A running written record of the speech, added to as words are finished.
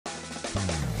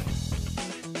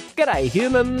G'day,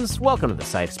 humans. Welcome to the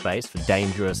safe space for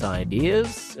dangerous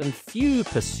ideas, and few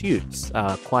pursuits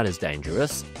are quite as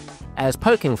dangerous as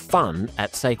poking fun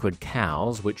at sacred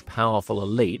cows which powerful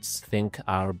elites think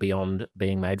are beyond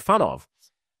being made fun of.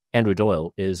 Andrew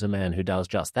Doyle is a man who does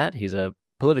just that. He's a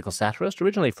political satirist,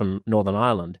 originally from Northern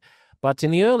Ireland, but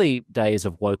in the early days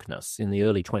of wokeness, in the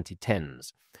early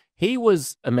 2010s, he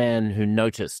was a man who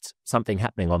noticed something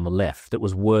happening on the left that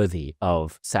was worthy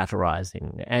of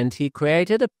satirizing, and he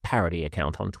created a parody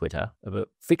account on Twitter of a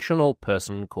fictional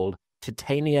person called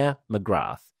Titania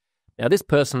McGrath. Now, this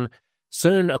person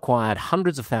soon acquired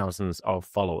hundreds of thousands of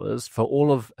followers for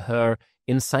all of her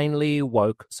insanely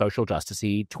woke social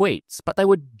justice-y tweets, but they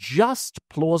were just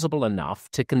plausible enough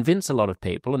to convince a lot of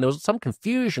people, and there was some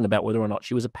confusion about whether or not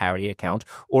she was a parody account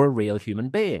or a real human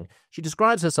being. She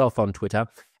describes herself on Twitter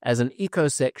as an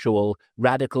ecosexual,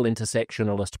 radical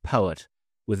intersectionalist poet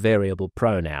with variable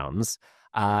pronouns.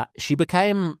 She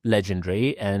became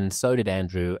legendary, and so did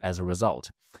Andrew as a result.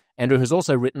 Andrew has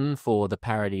also written for the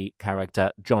parody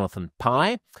character Jonathan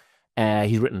Pye.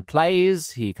 He's written plays.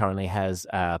 He currently has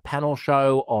a panel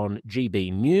show on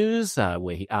GB News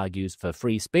where he argues for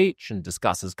free speech and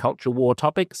discusses culture war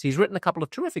topics. He's written a couple of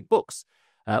terrific books.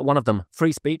 One of them,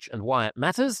 Free Speech and Why It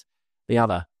Matters. The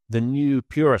other, The New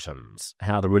Puritans,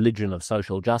 How the Religion of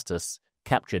Social Justice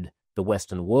Captured the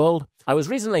Western World. I was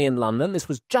recently in London. This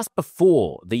was just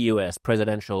before the US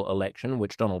presidential election,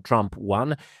 which Donald Trump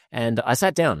won, and I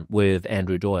sat down with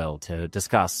Andrew Doyle to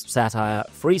discuss satire,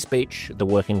 free speech, the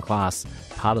working class,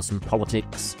 partisan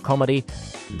politics, comedy,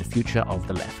 and the future of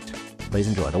the left. Please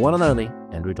enjoy the one and only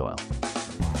Andrew Doyle.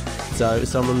 So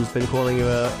someone's been calling you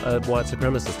a white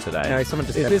supremacist today. No, someone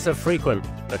just Is this a frequent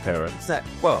occurrence?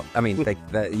 Well, I mean,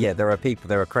 there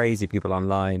are crazy people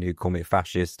online who call me a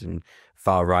fascist and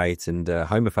far right and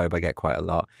homophobe. I get quite a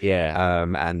lot. Yeah.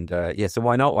 So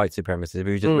why not white supremacists? If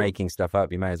you're just making stuff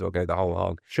up, you may as well go the whole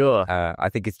hog. Sure. I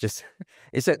think it's just,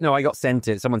 I got sent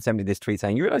it. Someone sent me this tweet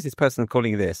saying, you realize this person's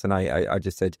calling you this? And I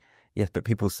just said, yes, but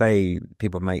people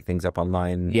make things up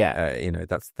online. Yeah.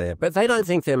 That's their... But they don't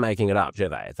think they're making it up, do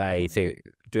they? They think,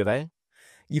 do they?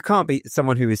 You can't be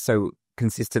someone who is so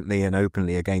consistently and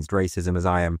openly against racism as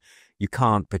I am. You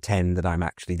can't pretend that I'm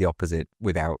actually the opposite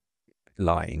without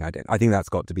lying. I think that's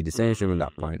got to be deception at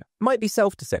that point. Might be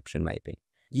self-deception, maybe.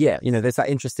 Yeah. There's that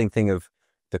interesting thing of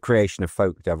the creation of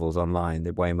folk devils online,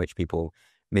 the way in which people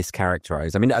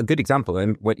mischaracterize. I mean, a good example,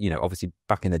 and obviously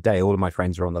back in the day, all of my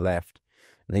friends were on the left.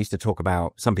 And they used to talk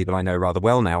about some people I know rather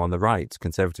well now on the right,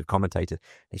 conservative commentators.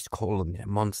 They used to call them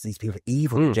monsters. These people are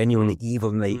evil, genuinely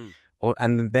evil,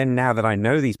 and then now that I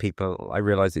know these people, I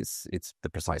realize it's the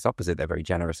precise opposite. They're very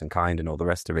generous and kind and all the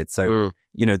rest of it. So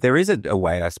there is a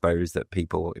way, I suppose, that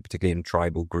people, particularly in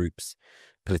tribal groups,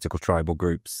 political tribal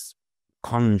groups,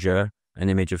 conjure an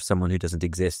image of someone who doesn't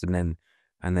exist and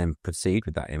then proceed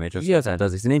with that image. Yes, that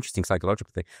does. It's an interesting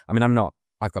psychological thing. I mean,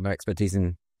 I've got no expertise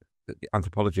in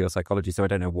anthropology or psychology, so I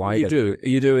don't know why you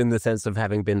do in the sense of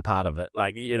having been part of it,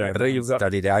 you've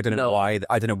studied it. I don't know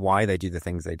why they do the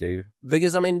things they do,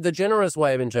 because I mean the generous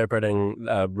way of interpreting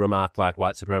a remark like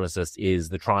white supremacist is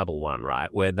the tribal one,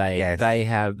 right, where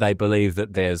they believe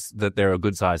that there are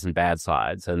good sides and bad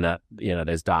sides, and that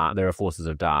there are forces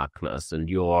of darkness, and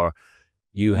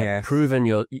you have proven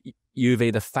you've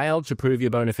either failed to prove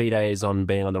your bona fides on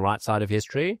being on the right side of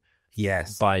history.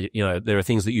 Yes. By, there are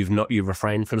things that you've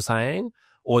refrained from saying,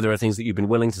 or there are things that you've been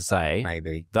willing to say.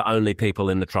 Maybe. That only people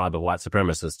in the tribe of white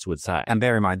supremacists would say. And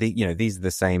bear in mind, these are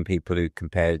the same people who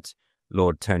compared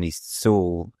Lord Tony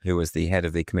Sewell, who was the head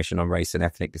of the Commission on Race and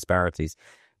Ethnic Disparities,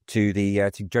 to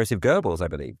Joseph Goebbels, I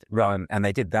believe. Right. And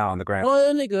they did that on the ground. Why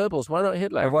only Goebbels? Why not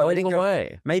Hitler? All the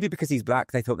way? Maybe because he's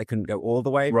black, they thought they couldn't go all the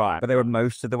way. Right. But they were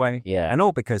most of the way. Yeah. And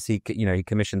all because he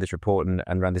commissioned this report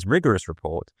and ran this rigorous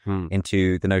report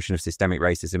into the notion of systemic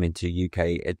racism into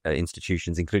UK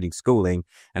institutions, including schooling,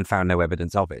 and found no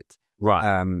evidence of it.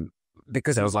 Right.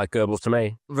 Because sounds like Goebbels to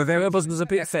me. Goebbels was a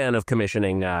big fan of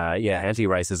commissioning,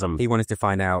 anti-racism. He wanted to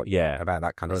find out, about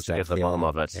that kind of stuff. Get to the bottom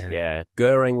of it. Yeah.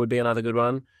 Goering would be another good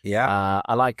one. Yeah.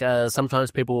 I like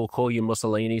sometimes people will call you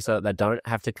Mussolini so that they don't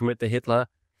have to commit the Hitler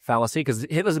fallacy, because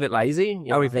Hitler's a bit lazy.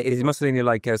 Is Mussolini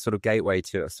like a sort of gateway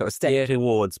to sort of step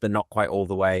towards, but not quite all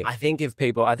the way? I think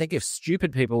if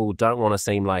stupid people don't want to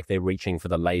seem like they're reaching for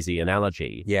the lazy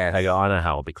analogy, they go, I know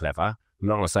how I'll be clever. I'm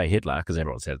not going to say Hitler because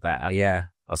everyone says that. Yeah.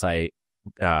 I'll say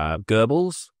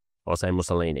Goebbels, or say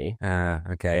Mussolini.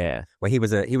 Okay. Yeah. Well, he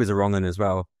was a wrong one as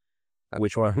well.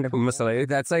 Which one? Mussolini.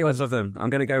 That's say one of them. I'm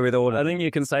going to go with all. I think you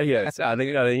can say yes. I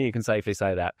think you can safely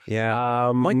say that.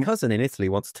 Yeah. My cousin in Italy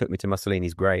once took me to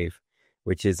Mussolini's grave,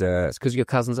 which is it's because your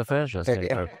cousin's a fascist.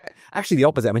 Actually, the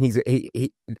opposite. I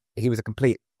mean, he was a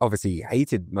complete obviously he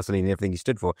hated Mussolini and everything he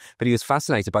stood for, but he was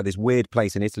fascinated by this weird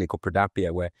place in Italy called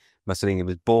Pradapia where Mussolini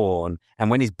was born. And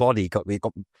when his body got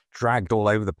dragged all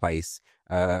over the place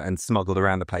and smuggled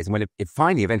around the place, and when it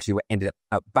finally eventually ended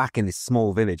up back in this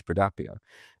small village, Pradapia.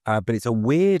 But it's a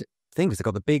weird thing because they've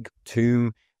got the big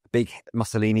tomb, big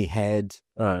Mussolini head.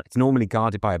 It's normally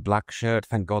guarded by a black shirt.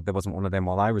 Thank God there wasn't one of them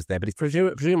while I was there. But it's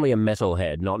presumably a metal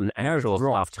head, not an actual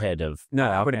fluffed head of. No,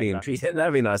 that would have been.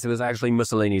 That'd be nice. It was actually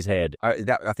Mussolini's head. I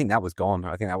think that was gone.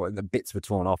 I think the bits were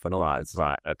torn off and all.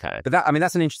 Right. Okay. But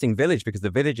that's an interesting village because the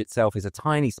village itself is a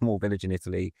tiny, small village in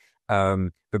Italy.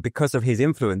 But because of his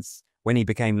influence, when he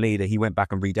became leader, he went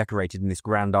back and redecorated in this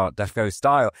grand Art Deco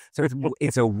style. So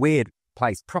it's a weird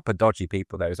place, proper dodgy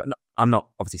people there. So I'm not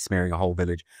obviously smearing a whole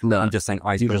village. No, I'm just saying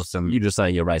you're just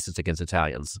saying you're racist against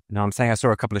Italians. No, I'm saying I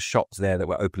saw a couple of shops there that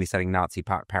were openly selling Nazi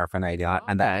paraphernalia,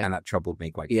 and that troubled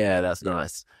me quite. Yeah, that's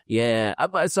nice. Yeah.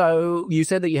 So you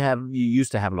said that you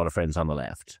used to have a lot of friends on the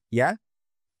left. Yeah.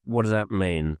 What does that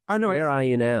mean? I know. Where are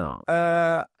you now?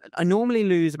 I normally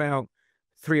lose about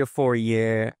 3 or 4 a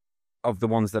year of the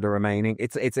ones that are remaining.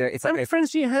 How many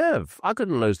friends do you have? I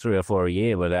couldn't lose 3 or 4 a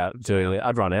year without doing it.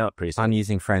 I'd run out pretty soon. I'm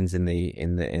using friends in the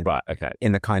right. Okay.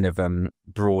 In the kind of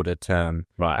broader term.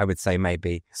 Right. I would say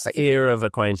maybe sphere of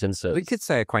acquaintances. We could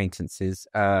say acquaintances.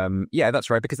 Yeah, that's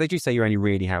right, because they do say you only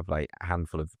really have like a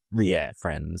handful of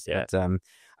friends. Yeah. But,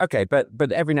 okay,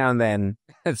 but every now and then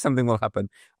something will happen.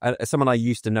 Someone I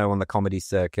used to know on the comedy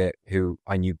circuit who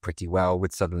I knew pretty well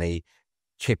would suddenly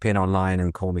chip in online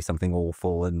and call me something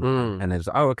awful, and it's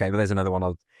okay, but there's another one.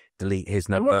 I'll delete his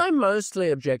number. And what I'm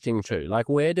mostly objecting to, like,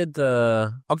 where did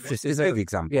the this is a good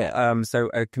example. Yeah.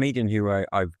 So a comedian who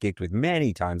I've gigged with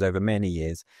many times over many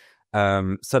years,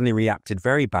 suddenly reacted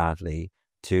very badly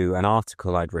to an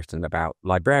article I'd written about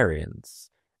librarians,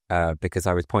 because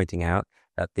I was pointing out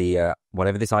that the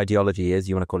whatever this ideology is,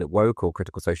 you want to call it woke or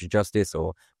critical social justice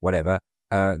or whatever.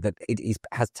 That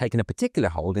has taken a particular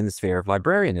hold in the sphere of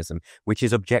librarianism, which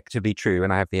is objectively true,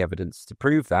 and I have the evidence to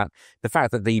prove that. The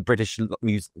fact that the British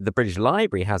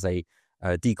Library has a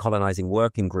decolonizing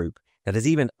working group that has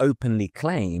even openly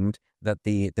claimed that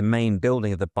the main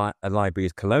building of the library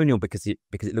is colonial because it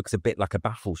looks a bit like a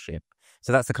battleship.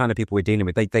 So that's the kind of people we're dealing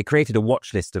with. They created a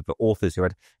watch list of authors who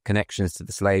had connections to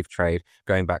the slave trade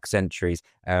going back centuries,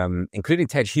 including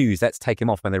Ted Hughes. Let's take him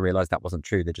off when they realized that wasn't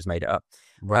true. They just made it up.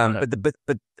 Right.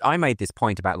 But I made this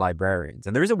point about librarians,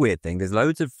 and there is a weird thing. There's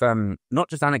loads of not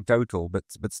just anecdotal, but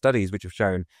studies which have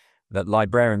shown that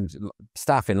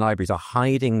staff in libraries are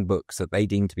hiding books that they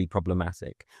deem to be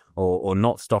problematic or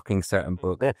not stocking certain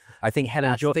books. I think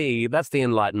that's the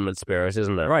Enlightenment spirit,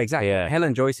 isn't it? Right, exactly. Yeah.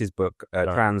 Helen Joyce's book,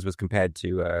 Trans, was compared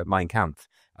to Mein Kampf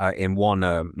in one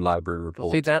library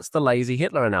report. See, that's the lazy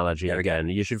Hitler analogy again.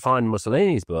 You should find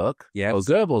Mussolini's book or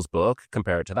Goebbels' book,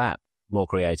 compare it to that. More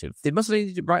creative. Did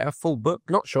Mussolini write a full book?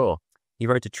 Not sure. He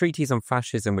wrote a treatise on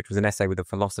fascism, which was an essay with a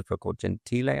philosopher called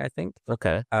Gentile, I think.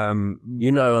 Okay.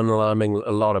 You know an alarming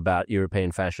a lot about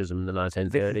European fascism in the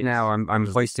 1930s. Now I'm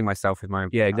hoisting myself with my own...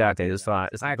 Yeah, exactly. That's right.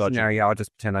 I'll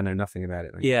just pretend I know nothing about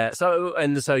it. Yeah. So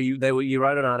you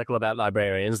wrote an article about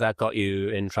librarians that got you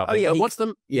in trouble. Oh yeah.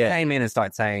 He came in and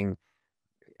started saying,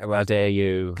 "How dare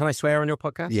you?" Can I swear on your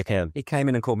podcast? You can. He came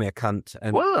in and called me a cunt,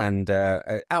 and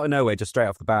out of nowhere, just straight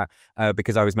off the bat,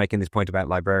 because I was making this point about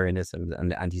librarianism,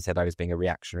 and he said I was being a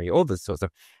reactionary, all this sort of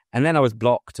stuff. And then I was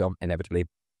blocked, inevitably.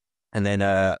 And then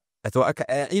I thought,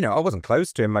 okay, I wasn't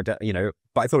close to him, but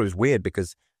I thought it was weird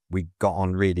because we got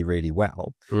on really, really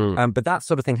well. But that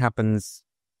sort of thing happens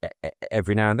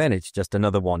every now and then. It's just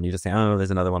another one. You just say, oh,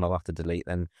 there's another one I'll have to delete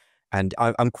then. And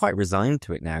I'm quite resigned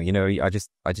to it now. I just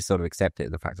sort of accept it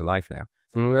as a fact of life now.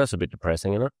 That's a bit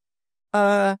depressing, isn't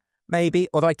it? Maybe.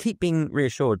 Although I keep being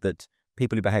reassured that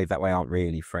people who behave that way aren't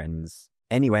really friends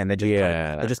anyway, and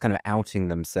they're just kind of outing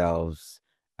themselves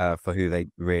for who they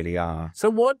really are. So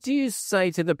what do you say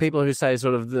to the people who say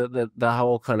sort of the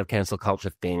whole kind of cancel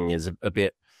culture thing is a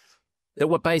bit that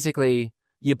what basically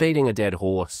you're beating a dead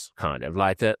horse, kind of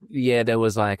like that? Yeah, there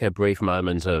was like a brief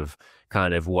moment of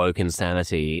kind of woke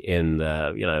insanity in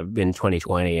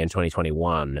 2020 and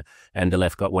 2021, and the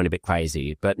left went a bit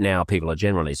crazy. But now people are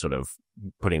generally sort of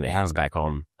putting their hands back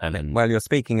on. And then, well, you're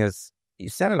speaking as you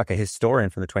sounded like a historian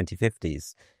from the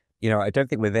 2050s. I don't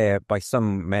think we're there by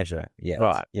some measure yet.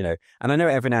 Right. And I know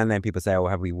every now and then people say, "Oh,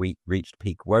 have we reached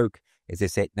peak woke? Is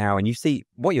this it now?" And you see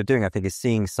what you're doing, I think, is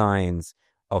seeing signs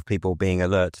of people being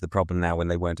alert to the problem now when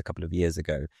they weren't a couple of years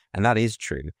ago. And that is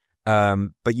true.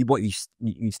 But you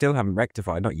still haven't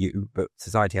rectified, not you, but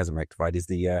society hasn't rectified, is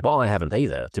the... Well, I haven't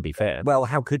either, to be fair. Well,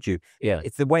 how could you? Yeah.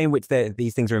 It's the way in which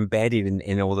these things are embedded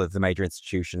in all of the major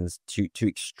institutions to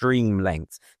extreme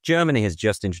lengths. Germany has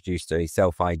just introduced a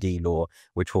self-ID law,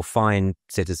 which will fine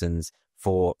citizens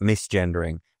for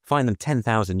misgendering, fine them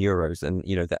 €10,000. And,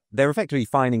 that they're effectively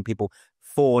fining people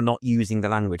for not using the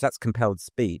language. That's compelled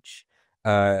speech.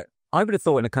 I would have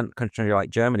thought in a country like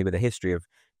Germany with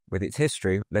its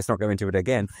history, let's not go into it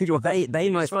again.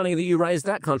 It's funny that you raised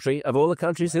that country of all the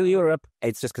countries in Europe.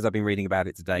 It's just because I've been reading about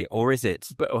it today, or is it?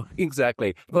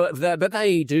 Exactly. But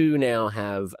they do now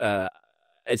have.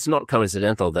 It's not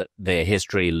coincidental that their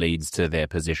history leads to their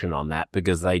position on that,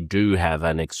 because they do have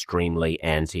an extremely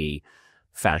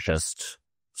anti-fascist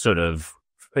sort of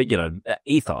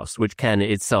ethos, which can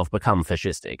itself become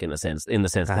fascistic in the sense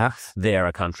that they're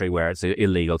a country where it's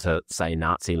illegal to say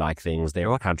Nazi-like things. They're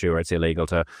a country where it's illegal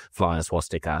to fly a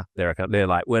swastika. They're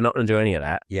like, we're not going to do any of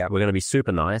that. Yeah. We're going to be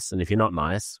super nice. And if you're not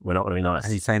nice, we're not going to be nice.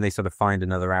 Are you saying they sort of find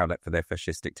another outlet for their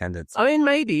fascistic tendencies? I mean,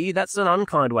 maybe that's an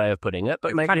unkind way of putting it,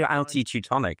 but maybe kind of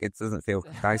anti-Teutonic. It doesn't feel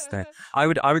nice there. I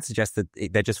would suggest that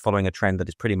they're just following a trend that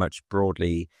is pretty much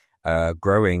broadly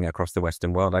growing across the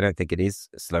Western world. I don't think it is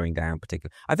slowing down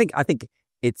particularly. I think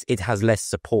it has less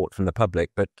support from the public,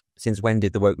 but since when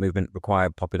did the woke movement require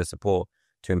popular support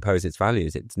to impose its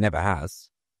values? It never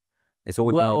has. It's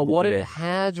always what it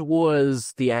had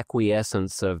was the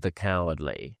acquiescence of the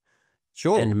cowardly.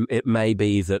 Sure. And it may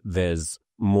be that there's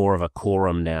more of a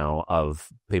quorum now of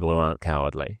people who aren't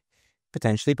cowardly.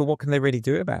 Potentially, but what can they really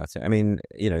do about it? I mean,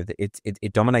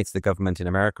 it dominates the government in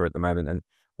America at the moment, and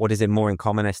what is it, more in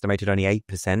common estimated only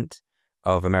 8%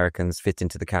 of Americans fit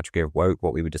into the category of woke,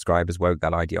 what we would describe as woke,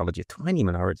 that ideology, a tiny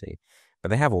minority, but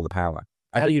they have all the power.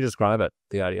 How do you describe it,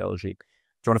 the ideology?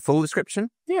 Do you want a full description?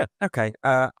 Yeah. Okay.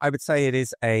 I would say it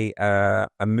is a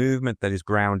movement that is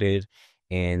grounded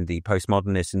in the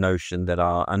postmodernist notion that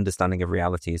our understanding of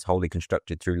reality is wholly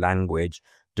constructed through language,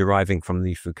 deriving from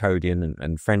the Foucauldian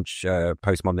and French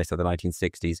postmodernists of the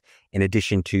 1960s, in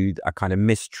addition to a kind of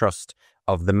mistrust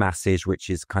of the masses,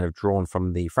 which is kind of drawn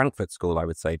from the Frankfurt School, I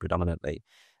would say, predominantly.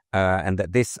 And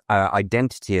that this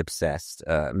identity-obsessed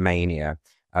mania,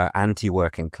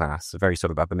 anti-working class, a very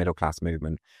sort of upper-middle-class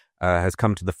movement, has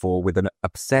come to the fore with an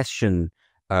obsession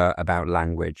about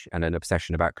language and an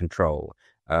obsession about control.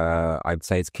 I'd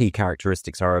say its key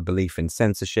characteristics are a belief in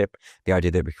censorship, the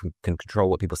idea that we can control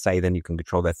what people say, then you can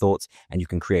control their thoughts, and you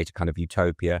can create a kind of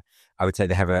utopia. I would say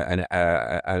they have an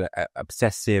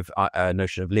obsessive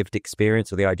notion of lived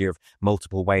experience, or the idea of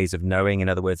multiple ways of knowing. In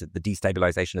other words, the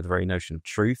destabilization of the very notion of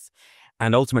truth.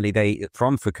 And ultimately,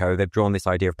 from Foucault, they've drawn this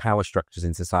idea of power structures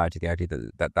in society, the idea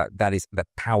that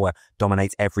power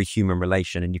dominates every human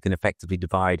relation, and you can effectively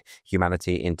divide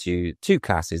humanity into two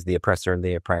classes, the oppressor and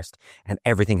the oppressed, and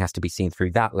everything has to be seen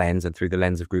through that lens and through the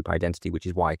lens of group identity, which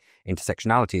is why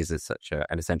intersectionality is such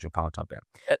an essential part of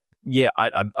it. Yeah,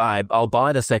 I'll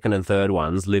buy the second and third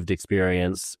ones, lived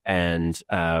experience and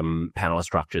power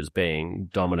structures being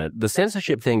dominant. The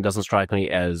censorship thing doesn't strike me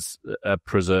as a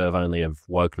preserve only of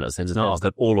wokeness, in the sense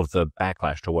that all of the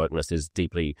backlash to wokeness is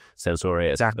deeply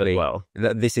censorious as well.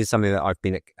 This is something that I've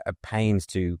been at pains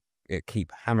to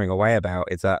keep hammering away about,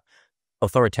 is that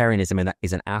authoritarianism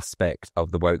is an aspect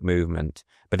of the woke movement,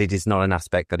 but it is not an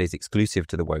aspect that is exclusive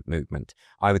to the woke movement.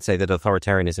 I would say that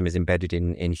authoritarianism is embedded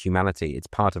in humanity. It's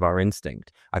part of our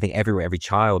instinct. I think every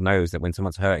child knows that when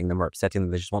someone's hurting them or upsetting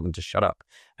them, they just want them to shut up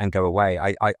and go away.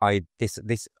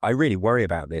 I really worry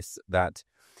about this, that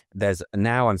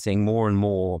I'm seeing more and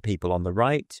more people on the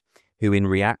right who, in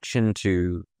reaction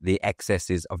to the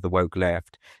excesses of the woke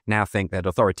left, now think that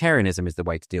authoritarianism is the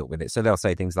way to deal with it. So they'll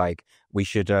say things like, we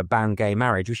should ban gay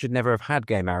marriage. We should never have had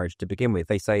gay marriage to begin with.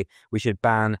 They say we should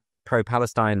ban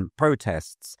pro-Palestine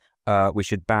protests. We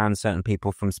should ban certain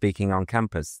people from speaking on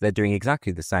campus. They're doing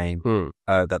exactly the same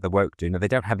that the woke do. Now, they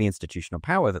don't have the institutional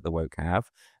power that the woke have,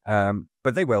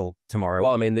 but they will tomorrow.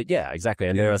 Well, I mean, yeah, exactly.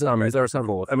 And there are some.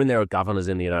 I mean, there are governors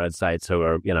in the United States who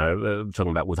are,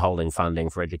 talking about withholding funding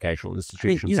for educational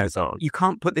institutions and so on. You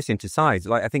can't put this into sides.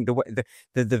 Like, I think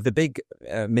the big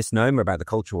misnomer about the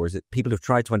culture war is that people have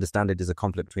tried to understand it as a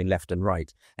conflict between left and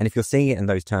right. And if you're seeing it in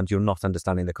those terms, you're not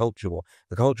understanding the culture war.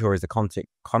 The culture war is a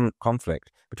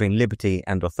conflict between liberty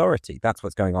and authority. That's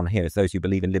what's going on here. It's those who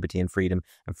believe in liberty and freedom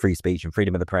and free speech and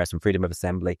freedom of the press and freedom of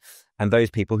assembly, and those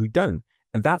people who don't.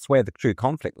 And that's where the true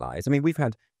conflict lies. I mean, we've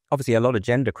had obviously a lot of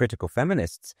gender critical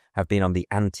feminists have been on the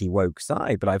anti-woke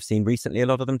side, but I've seen recently a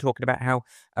lot of them talking about how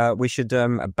we should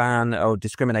ban or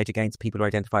discriminate against people who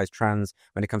identify as trans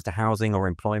when it comes to housing or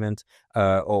employment,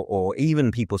 or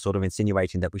even people sort of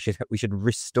insinuating that we should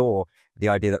restore the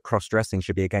idea that cross-dressing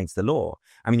should be against the law.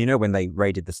 I mean, you know, when they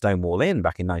raided the Stonewall Inn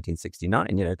back in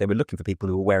 1969, you know, they were looking for people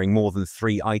who were wearing more than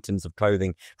 3 items of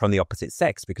clothing from the opposite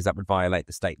sex because that would violate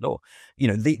the state law. You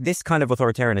know, this kind of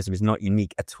authoritarianism is not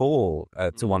unique at all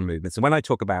to one movement. So when I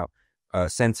talk about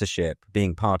censorship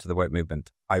being part of the woke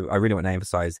movement, I really want to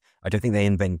emphasize, I don't think they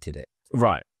invented it.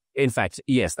 Right. In fact,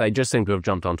 yes, they just seem to have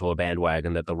jumped onto a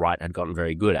bandwagon that the right had gotten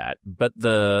very good at.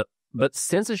 But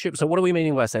censorship, so what are we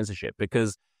meaning by censorship?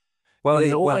 Because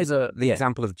the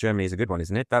example of Germany is a good one,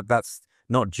 isn't it? That's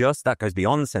not just, that goes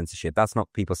beyond censorship. That's not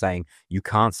people saying you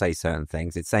can't say certain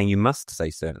things. It's saying you must say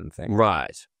certain things.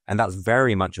 Right. And that's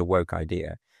very much a woke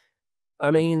idea.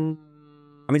 I mean,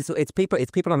 it's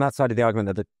people on that side of the argument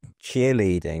that are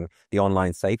cheerleading the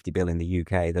online safety bill in the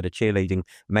UK, that are cheerleading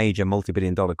major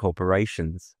multi-billion-dollar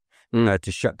corporations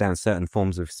to shut down certain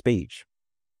forms of speech.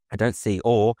 I don't see,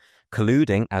 or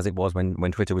colluding, as it was when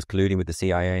Twitter was colluding with the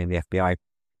CIA and the FBI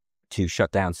to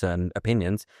shut down certain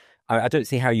opinions. I don't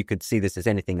see how you could see this as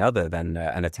anything other than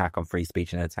an attack on free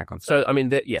speech and an attack on... So, I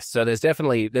mean, yes, so there's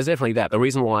definitely that. The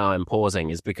reason why I'm pausing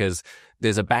is because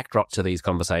there's a backdrop to these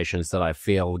conversations that I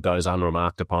feel goes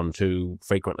unremarked upon too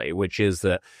frequently, which is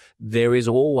that there is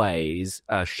always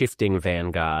a shifting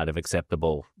vanguard of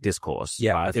acceptable discourse.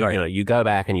 Yeah, right? right. You know, you go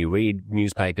back and you read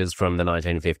newspapers from the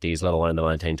 1950s, let alone the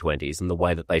 1920s, and the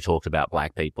way that they talked about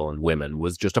black people and women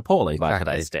was just appalling by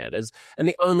today's standards. And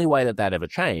the only way that ever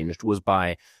changed was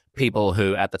by people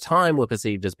who at the time were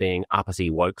perceived as being uppity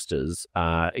wokesters,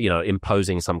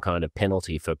 imposing some kind of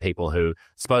penalty for people who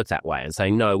spoke that way and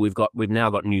saying, no, we've now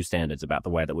got new standards about the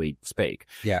way that we speak.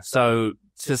 Yeah. So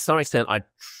to some extent, I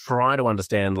try to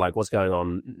understand like what's going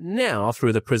on now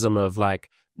through the prism of like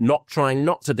trying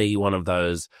not to be one of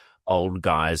those old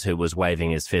guys who was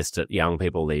waving his fist at young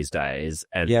people these days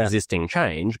and resisting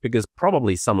change, because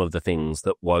probably some of the things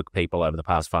that woke people over the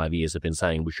past 5 years have been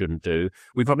saying we shouldn't do,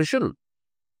 we probably shouldn't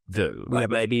do. Like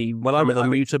maybe the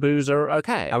new taboos are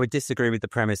okay. I would disagree with the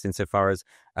premise insofar as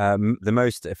the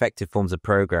most effective forms of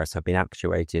progress have been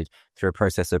actuated through a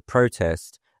process of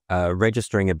protest,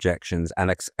 registering objections,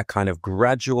 and a kind of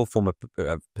gradual form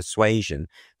of persuasion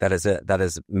that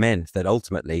has meant that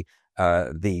ultimately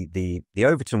the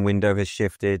Overton window has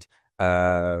shifted.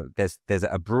 There's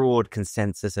a broad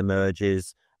consensus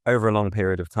emerges over a long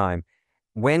period of time.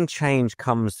 When change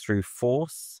comes through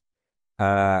force,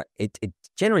 it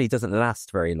generally doesn't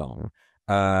last very long.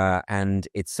 And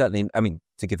it's certainly, I mean,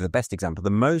 to give the best example, the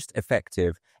most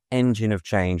effective engine of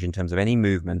change in terms of any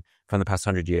movement from the past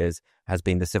 100 years has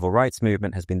been the civil rights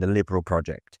movement, has been the liberal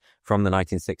project from the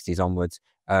 1960s onwards.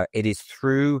 It is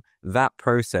through that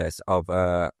process of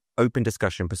open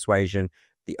discussion, persuasion.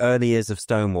 The early years of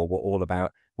Stonewall were all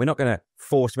about, we're not going to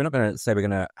say we're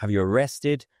going to have you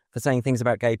arrested for saying things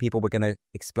about gay people. We're going to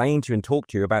explain to you and talk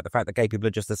to you about the fact that gay people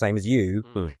are just the same as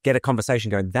you. Get a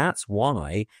conversation going. That's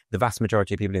why the vast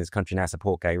majority of people in this country now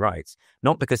support gay rights.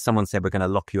 Not because someone said we're going to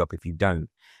lock you up if you don't.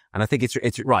 And I think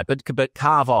it's right, but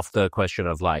carve off the question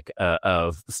of like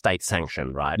of state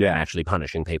sanction, right? Yeah, and actually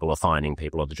punishing people or fining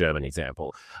people, or the German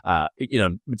example.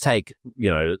 Take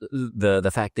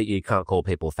the fact that you can't call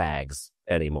people fags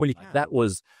anymore. Well, that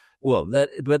was. Well,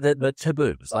 the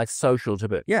taboos, like social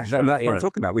taboos. Yeah, that's what I'm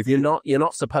talking about. You're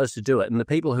not supposed to do it. And the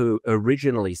people who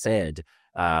originally said,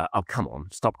 "Oh, come on,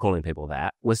 stop calling people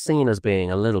that," were seen as being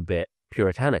a little bit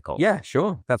puritanical. Yeah,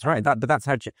 sure, that's right. But that's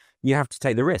how you have to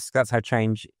take the risk. That's how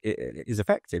change is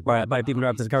affected by people who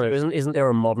have to go. So isn't there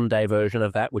a modern day version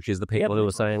of that, which is the people who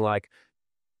are saying like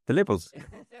the liberals?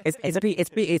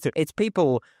 It's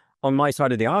people on my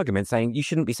side of the argument saying you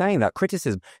shouldn't be saying that.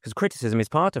 Criticism, because criticism is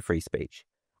part of free speech.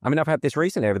 I mean, I've had this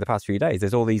recently over the past few days.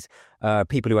 There's all these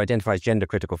people who identify as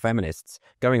gender-critical feminists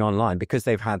going online because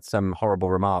they've had some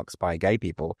horrible remarks by gay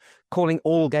people, calling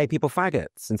all gay people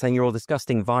faggots and saying you're all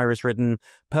disgusting, virus-ridden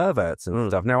perverts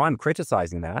and stuff. Now, I'm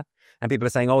criticizing that, and people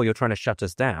are saying, oh, you're trying to shut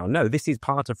us down. No, this is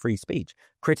part of free speech,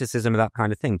 criticism of that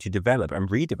kind of thing, to develop and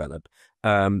redevelop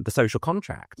the social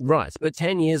contract. Right. But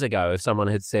 10 years ago, if someone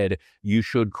had said, you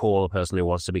should call a person who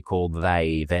wants to be called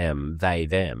they, them,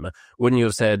 wouldn't you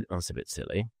have said, oh, it's a bit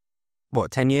silly? What,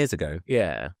 10 years ago?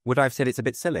 Yeah. Would I have said it's a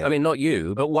bit silly? I mean, not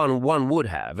you, but one would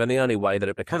have. And the only way that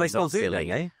it becomes they still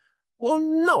silly. eh? Well,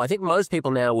 no, I think most people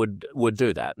now would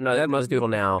do that. No, most people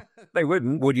now They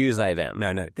wouldn't. would use they, them.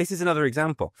 No. This is another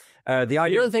example. The You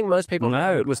idea don't think most people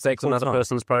would respect another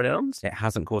person's pronouns? it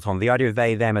hasn't caught on. The idea of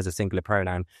they, them as a singular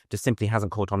pronoun just simply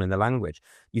hasn't caught on in the language.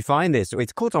 You find this,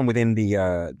 it's caught on within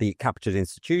the captured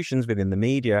institutions, within the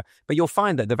media, but you'll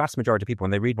find that the vast majority of people,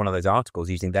 when they read one of those articles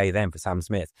using they, them for Sam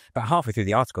Smith, about halfway through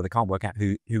the article, they can't work out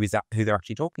who they're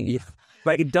actually talking about. Yeah.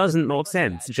 Like, it doesn't make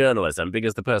sense, journalism,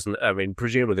 because the person, I mean,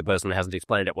 presumably the person hasn't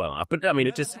explained it well enough. But, I mean,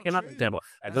 it just,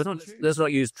 let's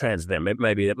not use trans them.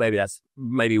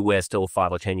 Maybe we're still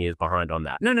 5 or 10 years behind on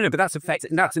that. No, but that's but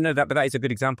that is a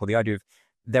good example. The idea of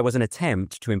there was an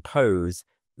attempt to impose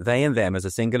they and them as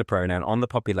a singular pronoun on the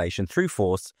population through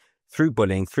force, through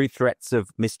bullying, through threats of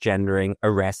misgendering,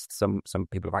 arrests. Some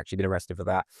people have actually been arrested for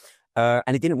that.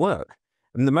 And it didn't work.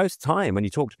 And the most time when you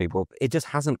talk to people, it just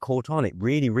hasn't caught on. It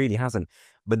really, really hasn't.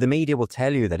 But the media will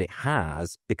tell you that it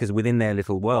has, because within their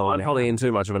little world... Well, I'm probably in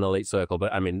too much of an elite circle,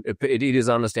 but I mean, it is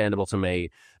understandable to me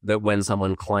that when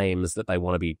someone claims that they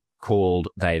want to be called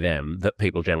they, them, that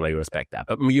people generally respect that.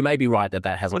 But you may be right that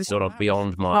hasn't sort of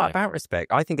beyond my... Not about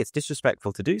respect. I think it's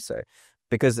disrespectful to do so.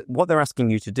 Because what they're asking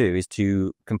you to do is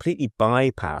to completely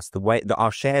bypass the way that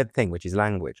our shared thing, which is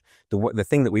language, the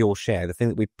thing that we all share, the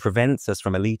thing that prevents us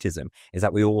from elitism, is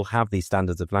that we all have these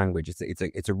standards of language.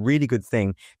 It's a really good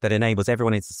thing that enables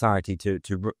everyone in society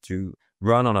to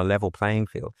run on a level playing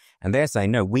field. And they're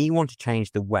saying, no, we want to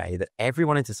change the way that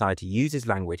everyone in society uses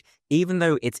language, even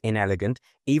though it's inelegant,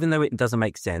 even though it doesn't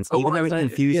make sense, even though it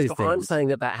confuses things. I'm saying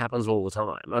that happens all the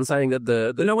time. I'm saying that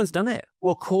but no one's done it.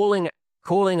 Well, calling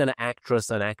an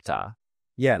actress an actor,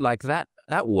 like that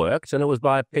worked, and it was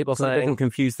by people saying... It didn't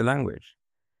confuse the language.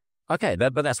 Okay,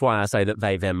 but that's why I say that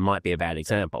they, them might be a bad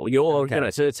example.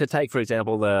 To take, for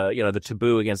example, the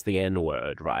taboo against the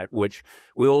N-word, right, which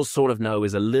we all sort of know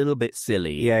is a little bit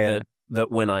silly.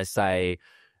 That when I say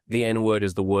the N-word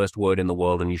is the worst word in the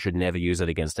world and you should never use it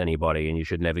against anybody and you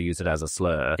should never use it as a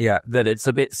slur, that it's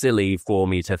a bit silly for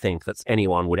me to think that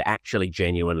anyone would actually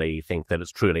genuinely think that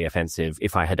it's truly offensive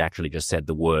if I had actually just said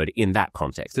the word in that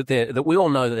context. That we all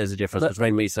know that there's a difference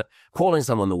between me calling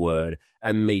someone the word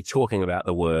and me talking about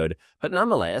the word. But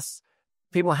nonetheless,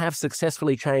 people have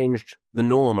successfully changed the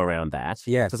norm around that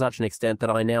to such an extent that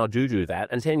I now do that.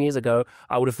 And 10 years ago,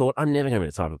 I would have thought, I'm never going to be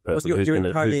the type of person who's going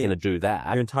to do that.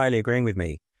 You're entirely agreeing with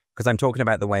me. Because I'm talking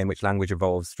about the way in which language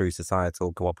evolves through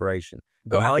societal cooperation.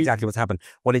 That's exactly what's happened.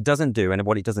 What it doesn't do, and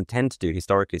what it doesn't tend to do,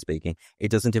 historically speaking,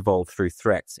 it doesn't evolve through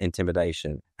threats,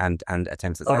 intimidation, and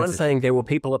attempts at censorship. I'm saying there were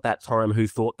people at that time who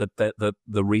thought that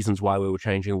the reasons why we were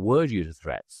changing were due to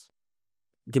threats.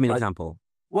 Give me an example.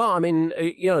 Well, I mean,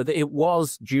 it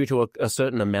was due to a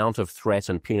certain amount of threat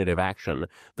and punitive action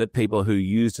that people who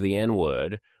used the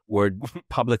N-word were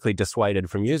publicly dissuaded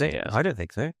from using it. I don't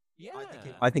think so. Yeah.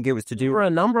 I think it was to do... There were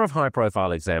a number of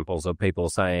high-profile examples of people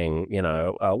saying,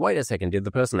 wait a second, did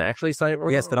the person actually say it?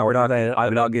 Yes, but I would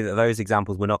argue that those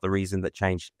examples were not the reason that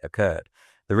change occurred.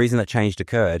 The reason that change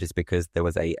occurred is because there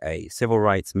was a civil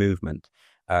rights movement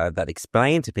that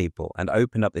explained to people and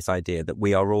opened up this idea that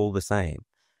we are all the same.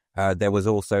 There was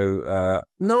also...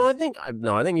 No, I think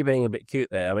you're being a bit cute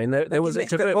there. I mean, there was...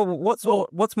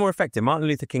 What's more effective? Martin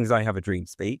Luther King's I Have a Dream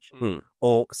speech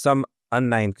or some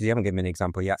unnamed, because you haven't given me an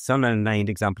example yet, some unnamed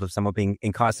example of someone being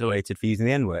incarcerated for using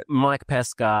the N-word. Mike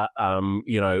Pesca,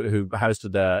 who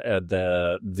hosted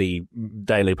the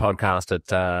daily podcast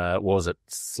at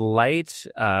Slate,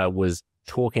 was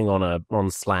talking on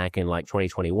Slack in like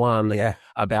 2021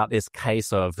 about this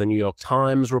case of the New York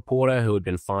Times reporter who had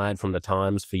been fired from the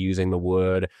Times for using the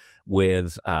word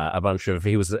with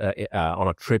he was on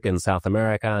a trip in South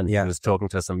America, and he was talking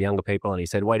to some younger people, and he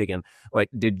said, wait,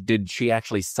 did she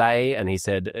actually say? And he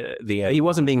said he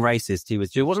wasn't being racist. He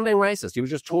wasn't being racist. He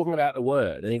was just talking about the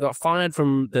word, and he got fired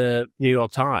from the New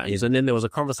York Times. And then there was a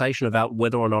conversation about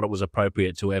whether or not it was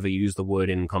appropriate to ever use the word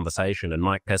in conversation. And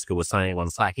Mike Pesca was saying on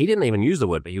Slack, he didn't even use the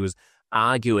word, but he was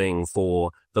arguing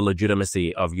for the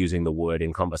legitimacy of using the word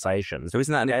in conversation. So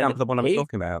isn't that an example of the one I'm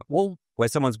talking about? Well, where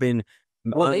someone's been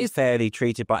unfairly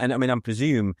treated by, and I mean, I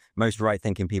presume most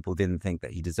right-thinking people didn't think that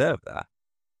he deserved that.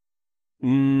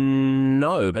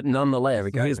 No, but nonetheless,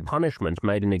 his punishment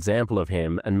made an example of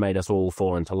him and made us all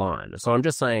fall into line. So I'm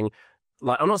just saying,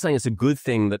 I'm not saying it's a good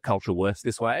thing that culture works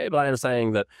this way, but I am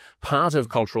saying that part of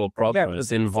cultural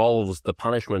progress involves the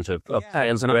punishment of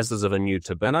transgressors of a new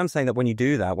taboo. And I'm saying that when you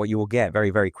do that, what you will get very,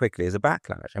 very quickly is a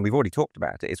backlash. And we've already talked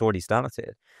about it. It's already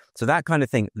started. So that kind of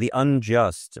thing, the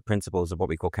unjust principles of what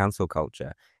we call cancel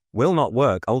culture, will not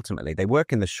work ultimately. They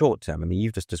work in the short term. I mean,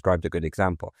 you've just described a good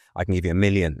example. I can give you a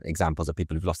million examples of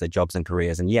people who've lost their jobs and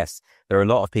careers. And yes, there are a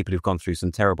lot of people who've gone through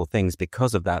some terrible things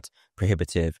because of that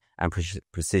prohibitive and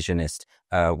precisionist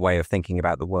way of thinking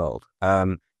about the world.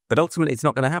 But ultimately, it's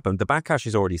not going to happen. The backlash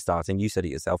is already starting. You said it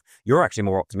yourself. You're actually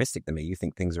more optimistic than me. You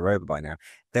think things are over by now.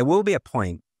 There will be a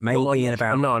point, maybe in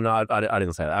about... No, I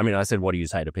didn't say that. I mean, I said, what do you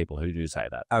say to people who do say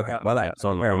that? Okay, well,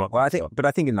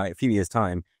 I think in like a few years'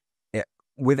 time,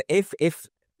 if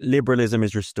liberalism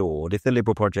is restored, if the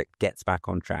liberal project gets back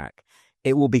on track,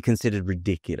 it will be considered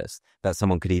ridiculous that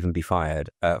someone could even be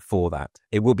fired for that.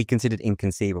 It will be considered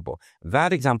inconceivable.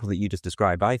 That example that you just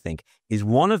described, I think, is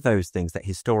one of those things that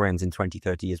historians in 20,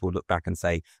 30 years will look back and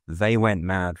say, they went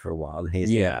mad for a while.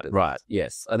 Right.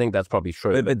 Yes, I think that's probably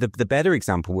true. But the better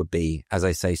example would be, as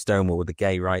I say, Stonewall with the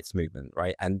gay rights movement,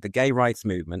 right? And the gay rights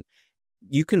movement,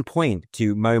 you can point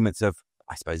to moments of,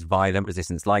 I suppose, violent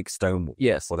resistance like Stonewall.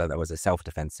 Yes. Although that was a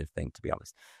self-defensive thing, to be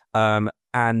honest.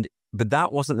 But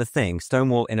that wasn't the thing.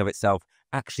 Stonewall in of itself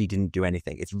actually didn't do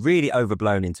anything. It's really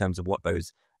overblown in terms of what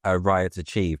those riots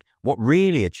achieved. What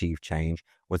really achieved change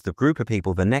was the group of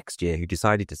people the next year who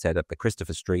decided to set up the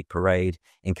Christopher Street Parade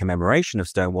in commemoration of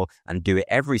Stonewall and do it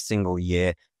every single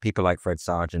year. People like Fred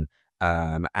Sargent.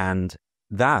 And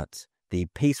that, the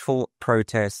peaceful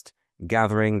protest,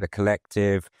 gathering, the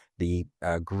collective, the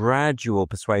gradual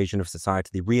persuasion of society,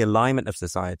 the realignment of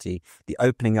society, the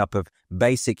opening up of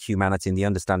basic humanity and the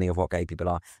understanding of what gay people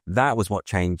are, that was what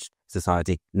changed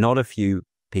society, not a few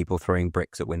people throwing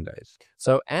bricks at windows.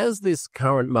 So as this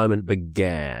current moment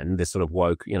began, this sort of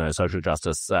woke, social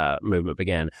justice movement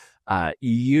began,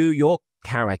 your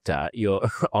character,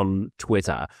 on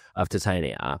Twitter of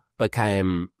Titania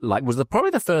became was probably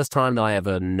the first time that I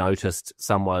ever noticed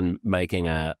someone making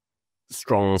a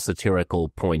strong satirical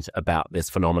point about this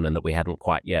phenomenon that we hadn't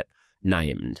quite yet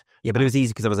named. Yeah, but it was easy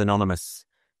because I was anonymous,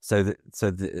 so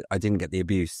that I didn't get the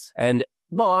abuse. And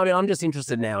well, I mean, I'm just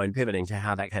interested now in pivoting to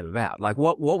how that came about. Like,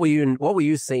 what were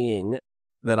you seeing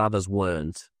that others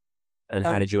weren't, and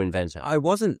how did you invent it? I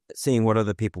wasn't seeing what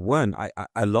other people weren't.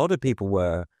 A lot of people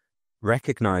were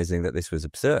recognizing that this was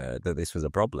absurd, that this was a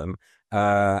problem,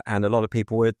 and a lot of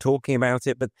people were talking about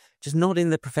it, but just not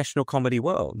in the professional comedy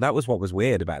world. That was what was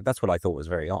weird about it. That's what I thought was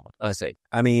very odd. I see.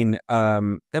 I mean,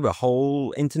 there were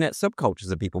whole internet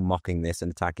subcultures of people mocking this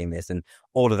and attacking this, and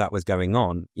all of that was going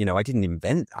on. I didn't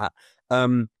invent that.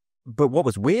 But what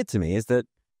was weird to me is that,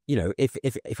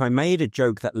 if I made a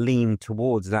joke that leaned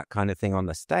towards that kind of thing on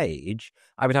the stage,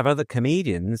 I would have other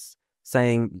comedians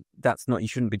saying you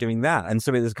shouldn't be doing that. And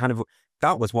so it was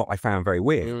that was what I found very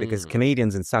weird, because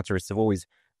comedians and satirists have always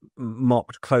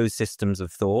mocked closed systems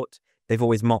of thought. They've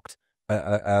always mocked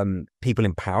people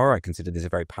in power. I consider this a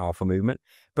very powerful movement.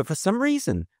 But for some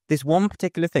reason, this one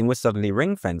particular thing was suddenly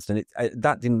ring-fenced, and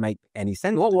that didn't make any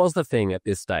sense. What was the thing at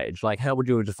this stage? Like, how would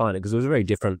you define it? Because it was a very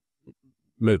different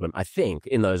movement, I think,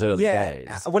 in those early days.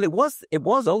 Well, it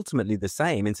was ultimately the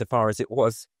same insofar as it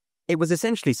was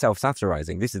essentially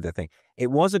self-satirizing. This is the thing.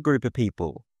 It was a group of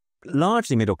people,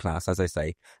 largely middle class, as I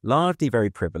say, largely very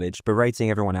privileged, berating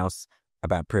everyone else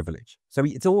about privilege. So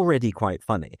it's already quite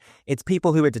funny. It's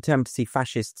people who are determined to see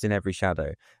fascists in every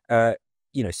shadow.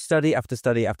 Study after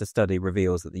study after study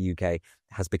reveals that the UK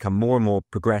has become more and more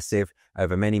progressive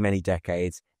over many, many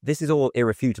decades. This is all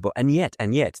irrefutable. And yet,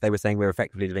 they were saying we're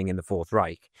effectively living in the Fourth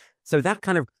Reich. So that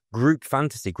kind of group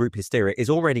fantasy, group hysteria is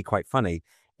already quite funny,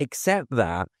 except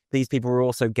that these people were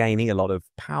also gaining a lot of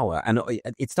power. And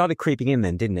it started creeping in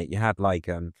then, didn't it? You had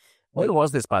when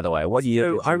was this, by the way? What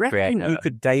year? I reckon you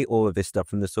could date all of this stuff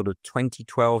from the sort of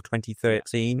 2012,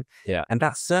 2013. Yeah. And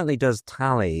that certainly does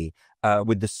tally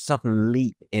with the sudden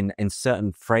leap in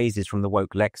certain phrases from the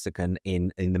woke lexicon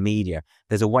in the media.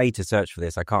 There's a way to search for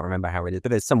this. I can't remember how it is, but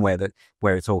there's somewhere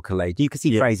where it's all collated. You can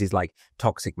see phrases like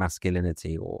toxic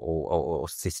masculinity or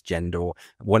cisgender or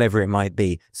whatever it might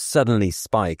be suddenly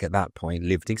spike at that point.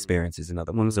 Lived experiences, in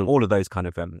other words, and all of those kind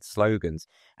of slogans.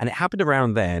 And it happened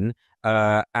around then.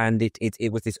 And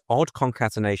it was this odd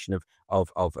concatenation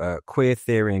of queer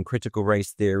theory and critical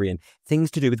race theory and things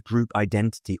to do with group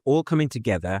identity all coming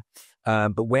together.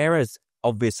 But whereas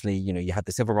obviously, you had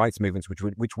the civil rights movements,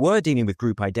 which were dealing with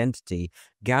group identity,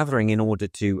 gathering in order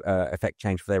to affect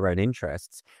change for their own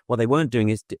interests. What they weren't doing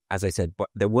is, as I said,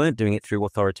 they weren't doing it through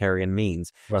authoritarian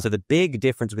means. Right. So the big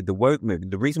difference with the woke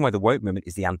movement, the reason why the woke movement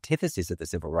is the antithesis of the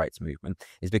civil rights movement,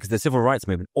 is because the civil rights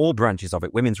movement, all branches of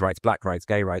it, women's rights, black rights,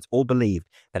 gay rights, all believed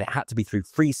that it had to be through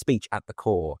free speech at the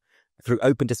core, through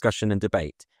open discussion and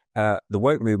debate. The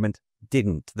woke movement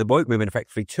didn't. The woke movement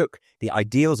effectively took the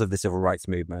ideals of the civil rights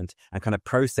movement and kind of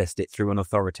processed it through an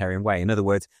authoritarian way. In other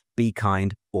words, be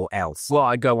kind or else. Well,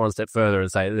 I'd go one step further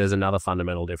and say there's another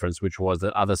fundamental difference, which was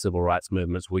that other civil rights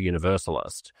movements were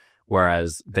universalist,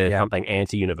 whereas there's something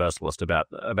anti-universalist about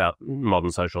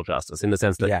modern social justice, in the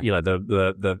sense that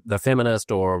the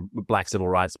feminist or black civil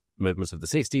rights movements of the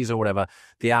 60s or whatever,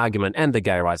 the argument, and the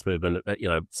gay rights movement,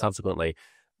 subsequently,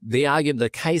 the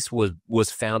case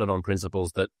was founded on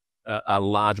principles that a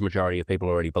large majority of people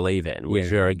already believe in,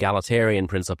 which are egalitarian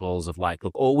principles of like,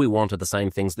 look, all we want are the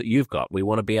same things that you've got. We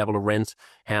want to be able to rent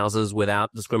houses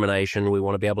without discrimination. We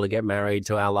want to be able to get married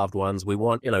to our loved ones. We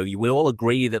want, we all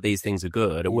agree that these things are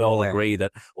good, and we all agree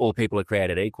that all people are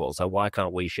created equal. So why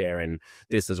can't we share in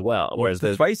this as well? Whereas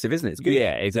it's persuasive, isn't it? It's good.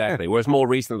 Yeah, exactly. Whereas more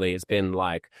recently, it's been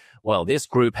like, well, this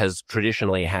group has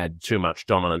traditionally had too much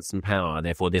dominance and power.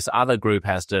 Therefore, this other group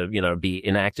has to, be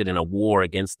enacted in a war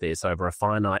against this over a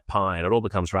finite pie. And it all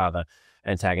becomes rather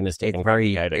antagonistic.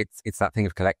 It's that thing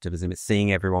of collectivism. It's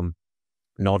seeing everyone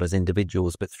not as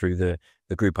individuals, but through the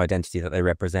group identity that they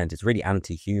represent. It's really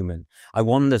anti-human. I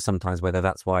wonder sometimes whether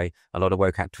that's why a lot of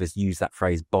woke activists use that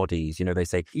phrase bodies. They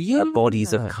say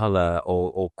bodies of color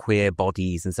or queer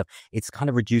bodies and stuff. It's kind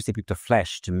of reducing people to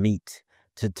flesh, to meat,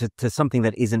 to something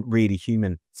that isn't really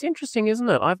human. It's interesting, isn't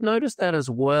it? I've noticed that as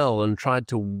well and tried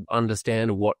to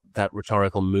understand what that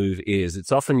rhetorical move is.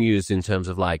 It's often used in terms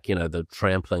of like, the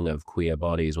trampling of queer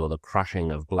bodies or the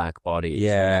crushing of black bodies.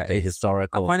 Yeah. The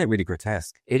historical. I find it really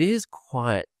grotesque. It is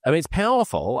quite, it's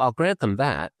powerful. I'll grant them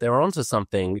that. They're onto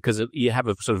something, because you have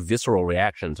a sort of visceral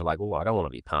reaction to like, oh, I don't want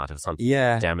to be part of something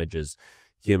that damages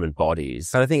human bodies.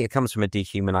 But I think it comes from a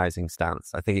dehumanizing stance.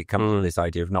 I think it comes from this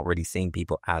idea of not really seeing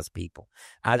people as people.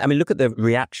 And look at the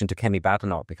reaction to Kemi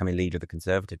Badenoch becoming leader of the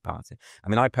Conservative Party.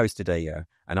 I posted an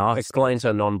article. Explain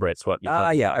to non-Brits what you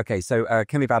okay. So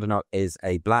Kemi Badenoch is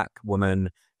a black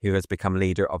woman who has become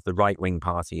leader of the right-wing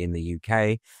party in the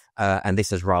UK. And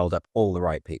this has riled up all the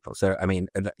right people. So,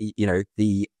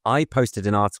 I posted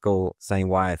an article saying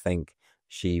why I think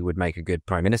she would make a good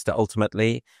prime minister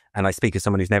ultimately. And I speak as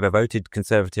someone who's never voted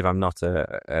Conservative. I'm not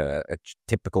a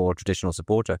typical or traditional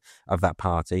supporter of that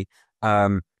party.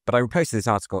 But I posted this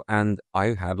article and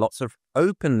I had lots of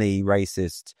openly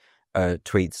racist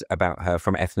tweets about her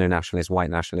from ethno-nationalist, white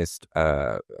nationalist,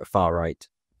 far-right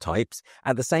types.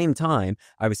 At the same time,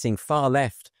 I was seeing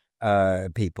far-left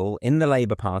people in the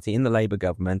Labour Party, in the Labour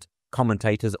government,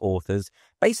 commentators, authors,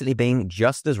 basically being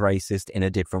just as racist in a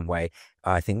different way.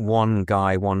 I think one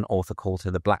author called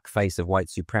her the black face of white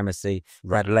supremacy.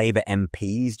 Read Labour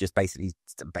MPs just basically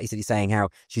saying how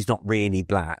she's not really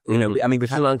black. We've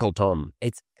had Uncle Tom.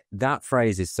 That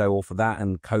phrase is so awful. That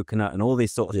and coconut and all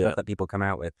this sort of stuff that people come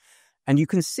out with. And you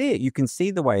can see it. You can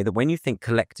see the way that when you think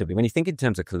collectively, when you think in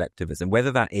terms of collectivism,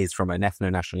 whether that is from an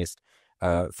ethno-nationalist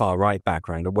far-right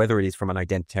background or whether it is from an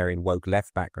identitarian woke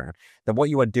left background, that what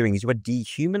you are doing is you are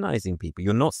dehumanizing people.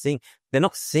 They're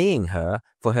not seeing her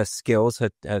for her skills,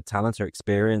 her talent, her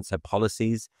experience, her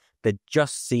policies. They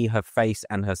just see her face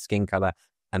and her skin color,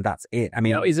 and that's it.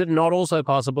 Now, is it not also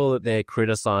possible that they're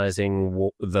criticizing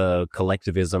the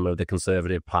collectivism of the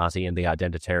Conservative Party and the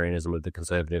identitarianism of the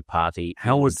Conservative Party?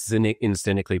 How was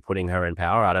cynically putting her in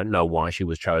power? I don't know why she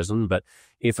was chosen, but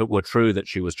if it were true that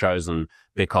she was chosen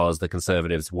because the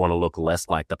Conservatives want to look less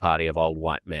like the party of old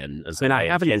white men, and so they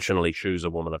intentionally choose a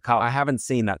woman of color. I haven't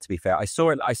seen that, to be fair. I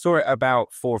saw it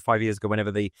about 4 or 5 years ago.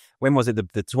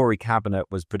 The Tory cabinet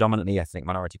was predominantly ethnic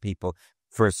minority people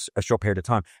for a short period of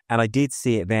time, and I did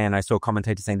see it then. I saw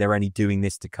commentators saying they're only doing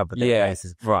this to cover their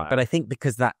bases, right? But I think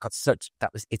because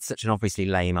it's such an obviously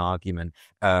lame argument.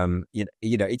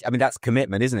 That's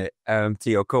commitment, isn't it, to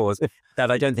your cause? That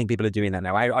I don't think people are doing that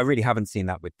now. I really haven't seen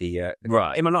that with the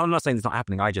right. I'm not saying it's not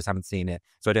happening. I just haven't seen it,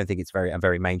 so I don't think it's a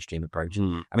very mainstream approach.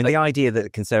 The idea that the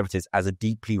Conservatives as a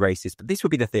deeply racist, but this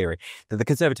would be the theory that the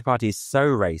Conservative Party is so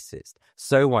racist,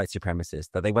 so white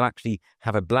supremacist that they will actually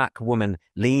have a black woman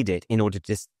lead it in order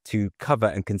to cover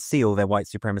and conceal their white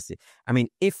supremacy.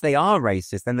 If they are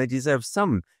racist, then they deserve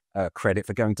some credit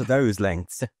for going to those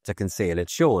lengths to conceal it,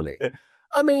 surely.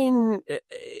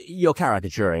 You're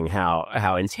caricaturing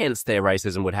how intense their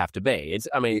racism would have to be. It's,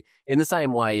 in the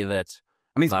same way that...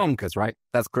 it's bonkers, right?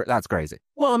 That's crazy.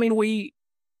 Well,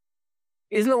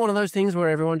 isn't it one of those things where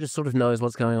everyone just sort of knows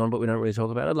what's going on, but we don't really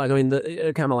talk about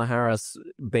it? Kamala Harris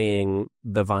being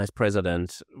the vice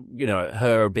president,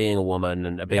 her being a woman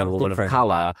and being a woman of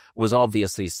color was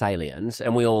obviously salient,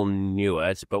 and we all knew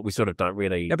it, but we sort of don't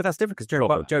really... Yeah, but that's different because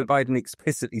Joe Biden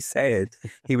explicitly said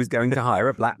he was going to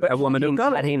hire a woman of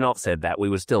color. Had he not said that, we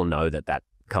would still know that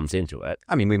comes into it.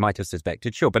 I mean, we might have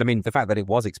suspected, sure. But I mean, the fact that it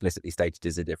was explicitly stated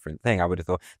is a different thing. I would have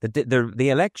thought the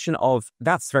election of,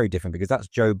 that's very different because that's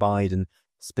Joe Biden,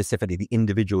 specifically the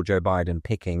individual Joe Biden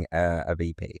picking a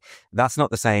VP. That's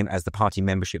not the same as the party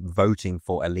membership voting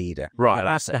for a leader. Right. It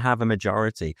has to have a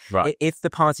majority. Right. If the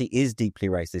party is deeply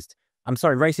racist, I'm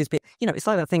sorry, racist people, it's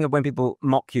like that thing of when people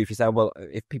mock you if you say, well,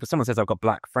 if someone says I've got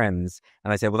black friends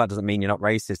and I say, well, that doesn't mean you're not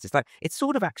racist. It's like, it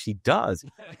sort of actually does.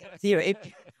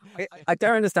 I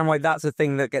don't understand why that's a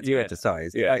thing that gets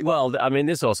criticized. Yeah. Well, I mean,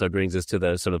 this also brings us to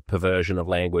the sort of perversion of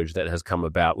language that has come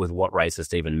about with what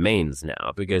racist even means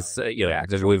now, because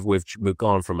we've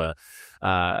gone from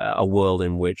a world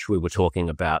in which we were talking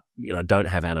about, don't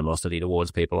have animosity towards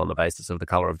people on the basis of the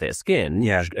color of their skin.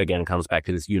 Yeah. Which again comes back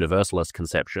to this universalist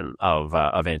conception of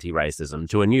anti-racism,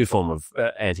 to a new form of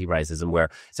anti-racism where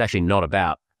it's actually not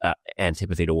about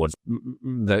antipathy towards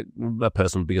the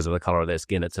person because of the color of their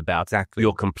skin. It's about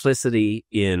your complicity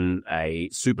in a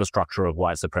superstructure of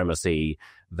white supremacy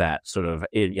that sort of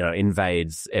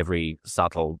invades every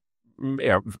subtle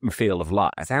field of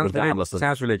life.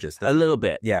 Sounds religious. A little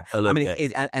bit. Yeah.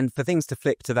 And for things to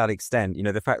flip to that extent,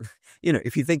 the fact,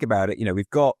 if you think about it, we've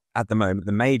got at the moment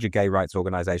the major gay rights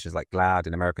organizations like GLAAD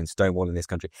and American Stonewall in this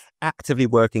country actively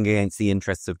working against the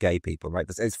interests of gay people, right?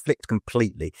 It's flipped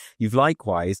completely. You've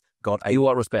likewise got in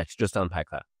what respect? Just unpack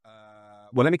that.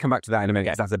 Well, let me come back to that in a minute,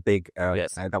 because that's a big,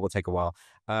 that will take a while.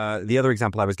 The other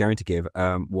example I was going to give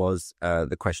was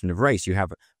the question of race. You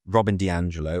have Robin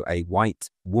DiAngelo, a white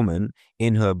woman,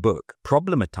 in her book,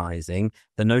 problematizing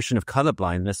the notion of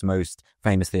colorblindness, most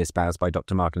famously espoused by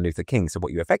Dr. Martin Luther King. So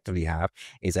what you effectively have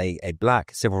is a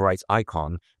black civil rights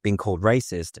icon being called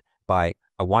racist by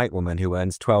a white woman who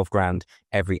earns 12 grand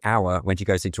every hour when she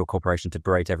goes into a corporation to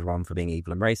berate everyone for being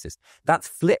evil and racist. That's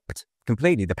flipped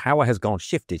completely. The power has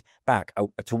shifted back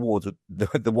towards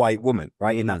the white woman,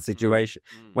 right, in that situation.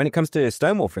 When it comes to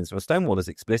Stonewall, for instance, Stonewall has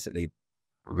explicitly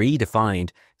redefined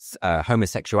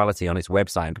homosexuality on its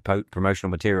website and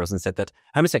promotional materials and said that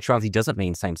homosexuality doesn't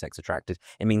mean same-sex attracted.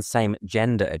 It means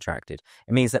same-gender attracted.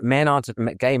 It means that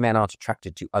gay men aren't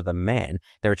attracted to other men.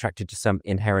 They're attracted to some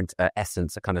inherent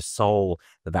essence, a kind of soul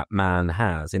that man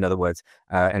has. In other words,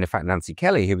 and in fact, Nancy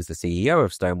Kelly, who was the CEO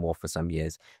of Stonewall for some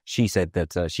years, she said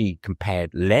that she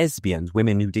compared lesbians,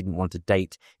 women who didn't want to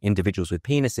date individuals with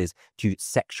penises, to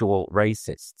sexual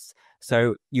racists.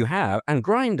 So you have, and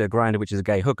Grindr, which is a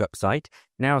gay hookup site,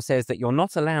 now says that you're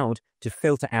not allowed to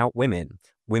filter out women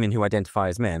who identify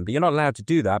as men, but you're not allowed to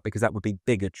do that because that would be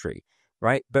bigotry,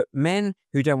 right? But men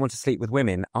who don't want to sleep with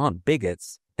women aren't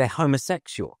bigots, they're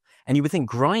homosexual. And you would think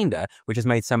Grindr, which has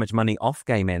made so much money off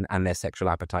gay men and their sexual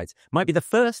appetites, might be the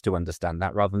first to understand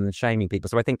that rather than shaming people.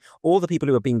 So I think all the people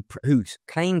who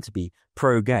claim to be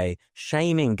pro-gay,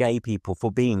 shaming gay people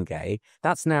for being gay,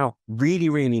 that's now really,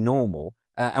 really normal.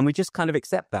 And we just kind of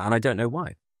accept that, and I don't know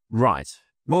why. Right.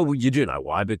 Well, you do know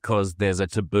why, because there's a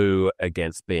taboo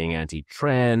against being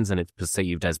anti-trans, and it's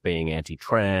perceived as being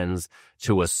anti-trans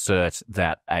to assert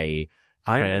that a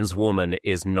trans woman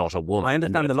is not a woman. I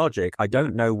understand the logic. I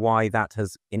don't know why that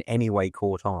has in any way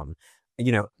caught on.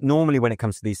 Normally when it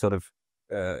comes to these sort of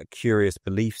curious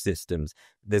belief systems,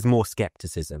 there's more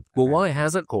skepticism. Well, why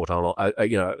has it caught on?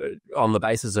 On the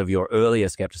basis of your earlier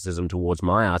skepticism towards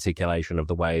my articulation of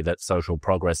the way that social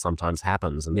progress sometimes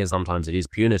happens, and sometimes it is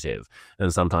punitive,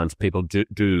 and sometimes people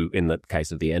do, in the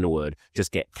case of the N-word,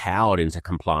 just get cowed into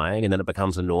complying, and then it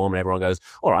becomes a norm, and everyone goes,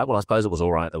 all right, well, I suppose it was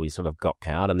all right that we sort of got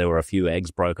cowed, and there were a few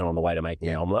eggs broken on the way to making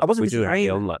the omelette. I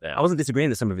wasn't disagreeing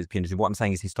that some of it's punitive. What I'm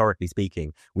saying is, historically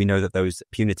speaking, we know that those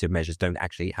punitive measures don't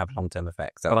actually have long-term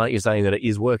effects. But aren't you saying that it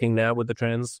is working now with the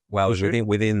trans? Well,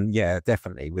 within,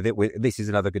 definitely. This is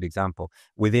another good example.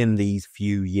 Within these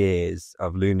few years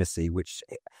of lunacy, which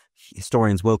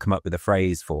historians will come up with a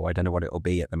phrase for, I don't know what it'll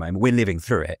be at the moment. We're living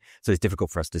through it, so it's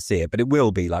difficult for us to see it, but it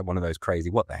will be like one of those crazy,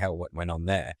 what the hell, what went on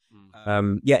there?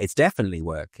 It's definitely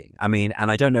working. I mean,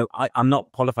 and I don't know, I'm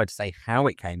not qualified to say how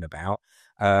it came about.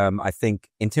 I think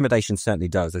intimidation certainly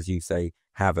does, as you say,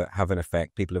 have an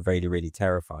effect. People are really, really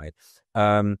terrified.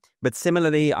 But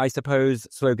similarly, I suppose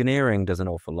sloganeering does an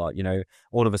awful lot.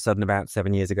 All of a sudden, about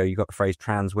 7 years ago, you got the phrase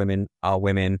trans women are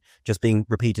women just being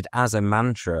repeated as a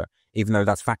mantra, even though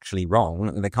that's factually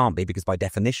wrong. They can't be, because by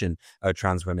definition,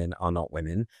 trans women are not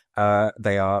women.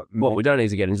 They are. Well, we don't need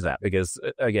to get into that because,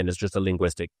 again, it's just a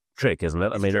linguistic trick, isn't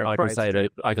it? I mean, I can say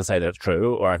that it's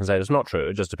true, or I can say that it's not true.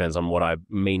 It just depends on what I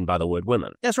mean by the word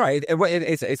women. That's right.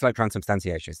 It's like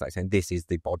transubstantiation. It's like saying this is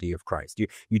the body of Christ.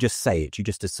 You just say it. You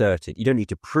just assert it. You don't need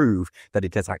to prove that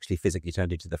it has actually physically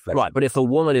turned into the flesh. Right, but if a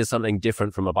woman is something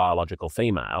different from a biological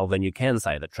female, then you can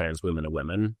say that trans women are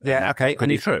women. Yeah, okay.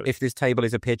 Pretty true. If this table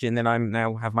is a pigeon, and I'm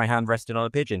now have my hand rested on a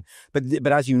pigeon.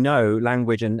 But as you know,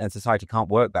 language and society can't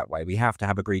work that way. We have to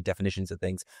have agreed definitions of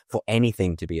things for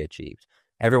anything to be achieved.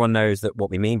 Everyone knows that what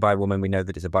we mean by a woman, we know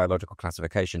that it's a biological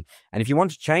classification. And if you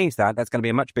want to change that, that's going to be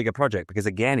a much bigger project because,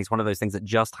 again, it's one of those things that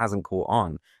just hasn't caught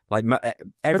on. Like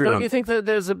everyone. But don't you think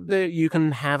that you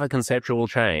can have a conceptual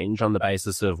change on the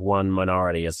basis of one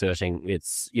minority asserting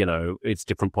its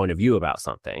different point of view about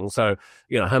something? So,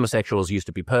 homosexuals used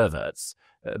to be perverts.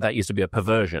 That used to be a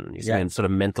perversion. Used to be sort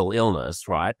of mental illness,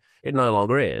 right? It no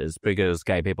longer is because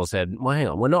gay people said, well, hang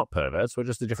on, we're not perverts. We're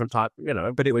just a different type,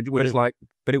 but it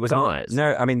was guys.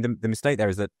 No, I mean, the mistake there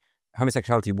is that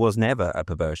homosexuality was never a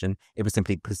perversion. It was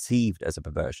simply perceived as a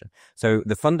perversion. So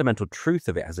the fundamental truth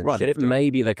of it hasn't shifted. It may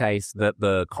be the case that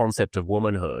the concept of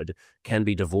womanhood can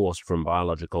be divorced from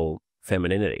biological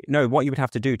femininity. No, what you would have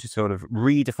to do to sort of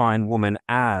redefine woman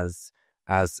as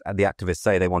the activists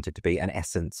say they want it to be, an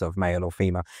essence of male or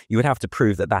female, you would have to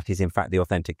prove that that is in fact the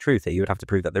authentic truth here. You would have to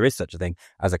prove that there is such a thing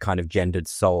as a kind of gendered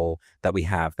soul that we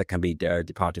have that can be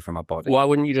departed from our body. Why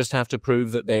wouldn't you just have to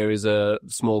prove that there is a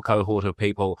small cohort of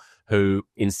people who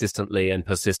insistently and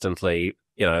persistently,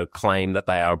 claim that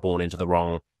they are born into the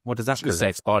wrong What does that prove?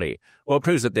 Sex body? Well, it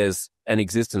proves that there's an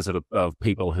existence of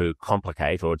people who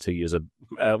complicate, or to use a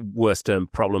worse term,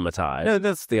 problematize. No,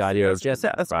 that's the idea of that's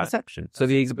right? perception. So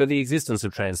the existence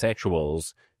of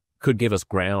transsexuals could give us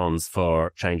grounds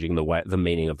for changing the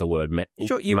meaning of the word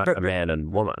man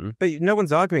and woman. But no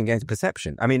one's arguing against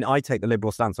perception. I mean, I take the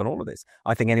liberal stance on all of this.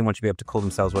 I think anyone should be able to call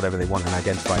themselves whatever they want and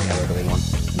identify however they want.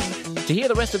 To hear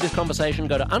the rest of this conversation,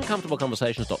 go to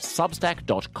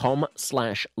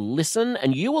uncomfortableconversations.substack.com/listen,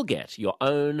 and you will get your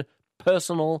own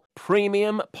personal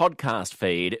premium podcast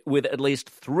feed with at least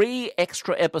 3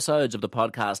 extra episodes of the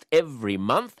podcast every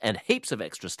month and heaps of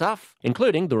extra stuff,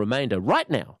 including the remainder right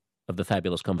now of the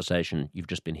fabulous conversation you've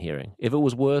just been hearing. If it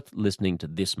was worth listening to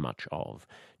this much of,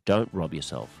 don't rob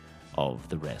yourself of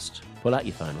the rest. Pull out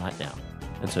your phone right now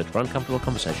and search for Uncomfortable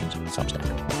Conversations on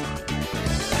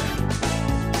Substack.